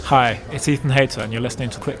Hi, it's Ethan Hayter and you're listening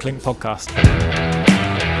to Quick Link Podcast.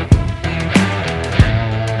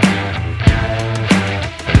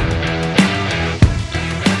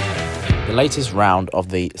 The latest round of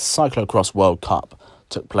the Cyclocross World Cup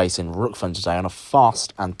took place in Rucphen today on a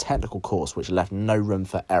fast and technical course which left no room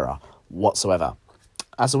for error whatsoever.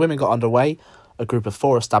 As the women got underway, a group of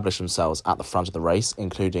four established themselves at the front of the race,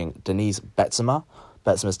 including Denise Betsema,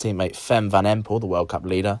 Betsema's teammate Fem van Empel, the World Cup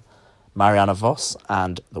leader, Marianne Vos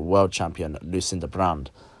and the world champion Lucinda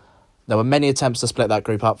Brand. There were many attempts to split that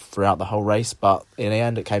group up throughout the whole race, but in the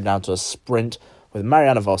end it came down to a sprint with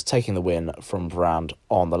Marianne Vos taking the win from Brand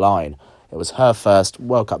on the line. It was her first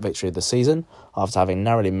World Cup victory of the season after having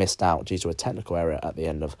narrowly missed out due to a technical error at the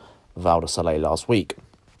end of Val de Soleil last week.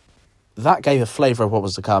 That gave a flavour of what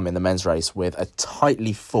was to come in the men's race with a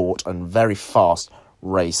tightly fought and very fast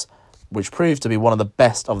race which proved to be one of the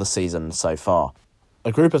best of the season so far.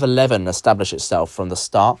 A group of 11 established itself from the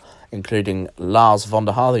start, including Lars van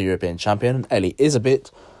der Haar, the European champion, Ellie Isabit,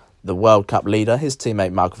 the World Cup leader, his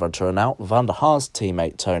teammate Marco van Turnhout, van der Haar's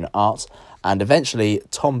teammate Tone Arts, and eventually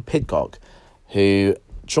Tom Pidcock, who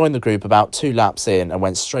joined the group about 2 laps in and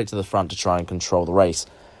went straight to the front to try and control the race.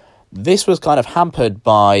 This was kind of hampered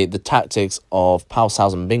by the tactics of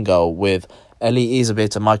Paushausen Bingo, with Ellie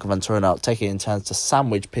Isabit and Michael van Turnhout taking it in turns to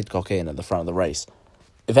sandwich Pidcock in at the front of the race.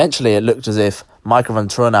 Eventually, it looked as if Michael van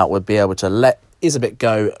Turnhout would be able to let Isabit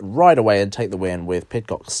go right away and take the win with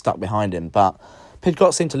Pidcock stuck behind him, but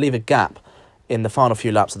Pidcock seemed to leave a gap in the final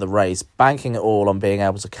few laps of the race, banking it all on being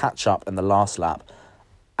able to catch up in the last lap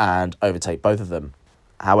and overtake both of them.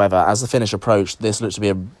 However, as the finish approached, this looked to be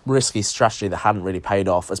a risky strategy that hadn't really paid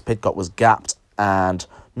off, as Pidcock was gapped and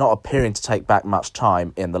not appearing to take back much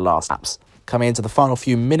time in the last laps. Coming into the final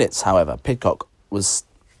few minutes, however, Pidcock was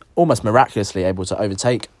almost miraculously able to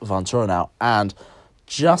overtake Van Turnhout and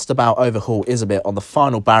just about overhaul Isabit on the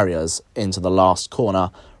final barriers into the last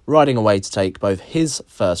corner, riding away to take both his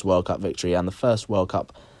first World Cup victory and the first World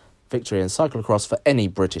Cup victory in cyclocross for any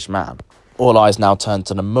British man. All eyes now turn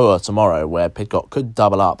to Namur tomorrow, where Pidcock could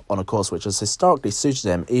double up on a course which has historically suited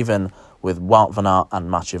him, even with Wout van Aert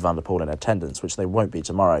and Mathieu van der Poel in attendance, which they won't be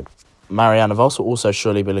tomorrow. Marianne Vos will also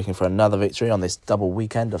surely be looking for another victory on this double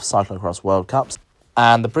weekend of cyclocross World Cups,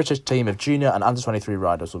 and the British team of junior and under-23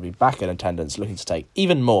 riders will be back in attendance looking to take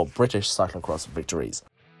even more British cyclocross victories.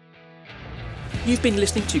 You've been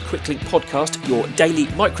listening to Quicklink Podcast, your daily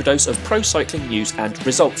microdose of pro cycling news and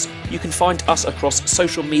results. You can find us across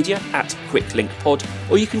social media at QuicklinkPod,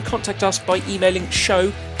 or you can contact us by emailing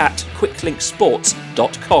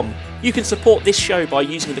show@quicklinksports.com. You can support this show by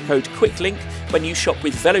using the code QUICKLINK when you shop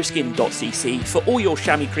with veloskin.cc for all your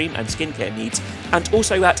chamois cream and skincare needs, and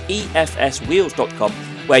also at efswheels.com,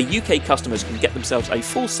 where UK customers can get themselves a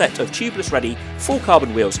full set of tubeless-ready,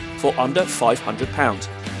 full-carbon wheels for under £500.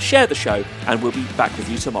 Share the show, and we'll be back with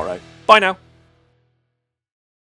you tomorrow. Bye now.